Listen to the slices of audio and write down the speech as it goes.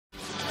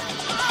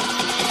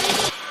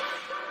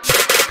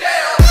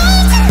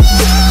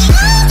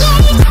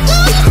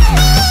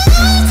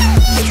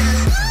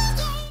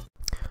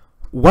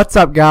What's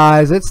up,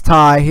 guys? It's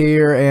Ty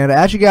here, and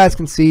as you guys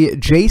can see,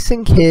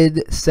 Jason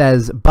Kidd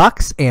says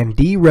Bucks and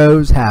D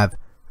Rose have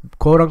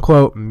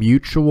quote-unquote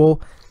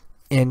mutual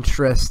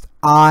interest.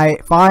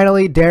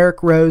 Finally,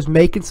 Derrick Rose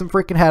making some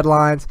freaking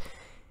headlines.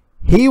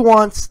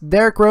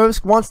 Derrick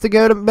Rose wants to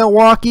go to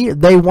Milwaukee.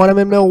 They want him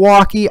in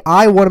Milwaukee.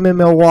 I want him in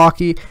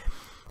Milwaukee.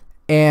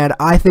 And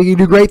I think he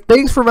can do great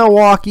things for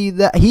Milwaukee.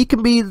 That he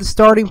can be the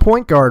starting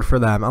point guard for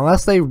them.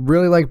 Unless they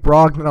really like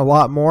Brogdon a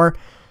lot more,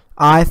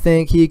 I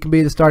think he can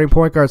be the starting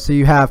point guard. So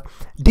you have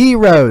D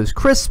Rose,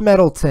 Chris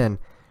Middleton,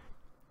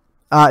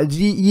 oh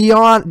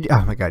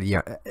my God,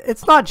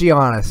 it's not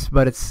Giannis,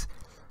 but it's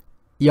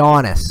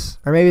Giannis.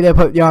 Or maybe they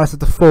put Giannis at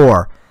the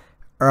 4.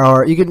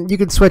 Or you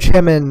can switch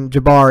him and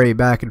Jabari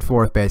back and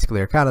forth, basically.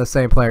 They're kind of the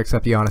same player,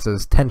 except Giannis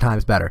is 10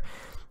 times better.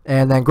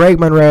 And then Greg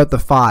Monroe at the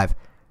 5.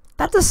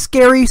 That's a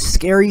scary,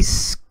 scary,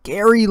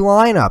 scary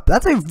lineup.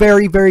 That's a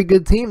very, very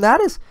good team. That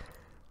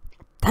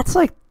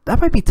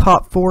might be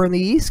top 4 in the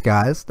East,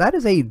 guys. That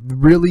is a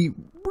really,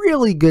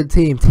 really good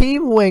team.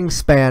 Team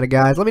Wingspan,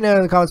 guys. Let me know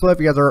in the comments below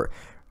if you guys are,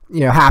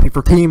 happy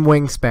for Team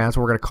Wingspan. That's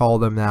what we're gonna call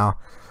them now.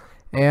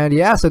 And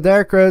yeah, so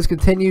Derrick Rose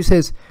continues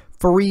his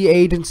free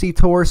agency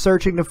tour,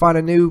 searching to find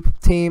a new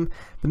team.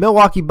 The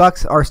Milwaukee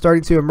Bucks are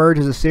starting to emerge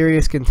as a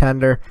serious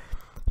contender.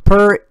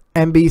 Per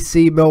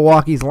NBC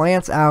Milwaukee's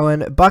Lance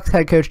Allen, Bucks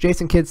head coach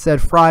Jason Kidd said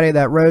Friday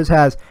that Rose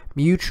has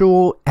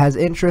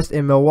interest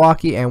in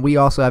Milwaukee, and we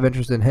also have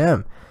interest in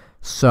him.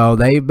 So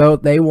they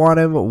want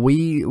him.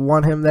 We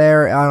want him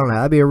there. I don't know.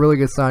 That'd be a really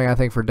good signing, I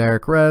think, for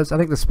Derrick Rose. I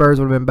think the Spurs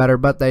would have been better,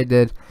 but they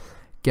did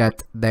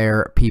get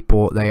their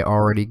people they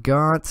already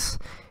got.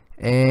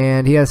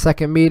 And he has a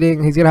second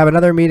meeting. He's going to have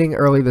another meeting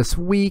early this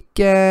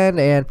weekend.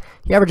 And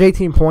he averaged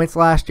 18 points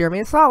last year. I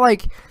mean, it's not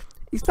like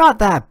he's not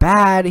that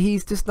bad.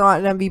 He's just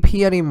not an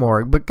MVP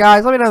anymore. But,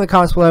 guys, let me know in the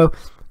comments below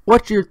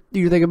what you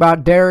think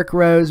about Derrick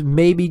Rose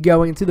maybe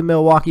going to the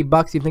Milwaukee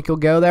Bucks. Do you think he'll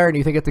go there? And do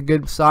you think it's a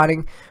good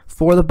signing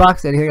for the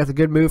Bucks? And do you think that's a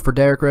good move for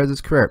Derrick Rose's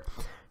career?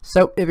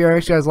 So, if you're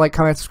interested, guys, like,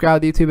 comment,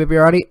 subscribe to YouTube if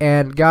you're already.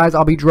 And, guys,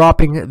 I'll be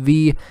dropping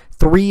the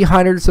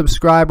 300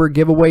 subscriber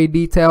giveaway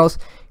details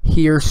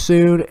here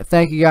soon.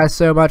 Thank you guys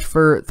so much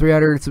for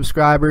 300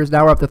 subscribers.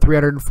 Now we're up to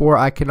 304.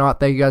 I cannot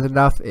thank you guys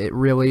enough. It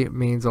really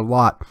means a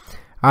lot.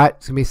 All right,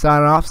 it's going to be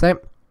signing off. See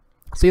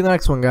you in the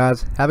next one,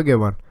 guys. Have a good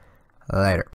one. Later.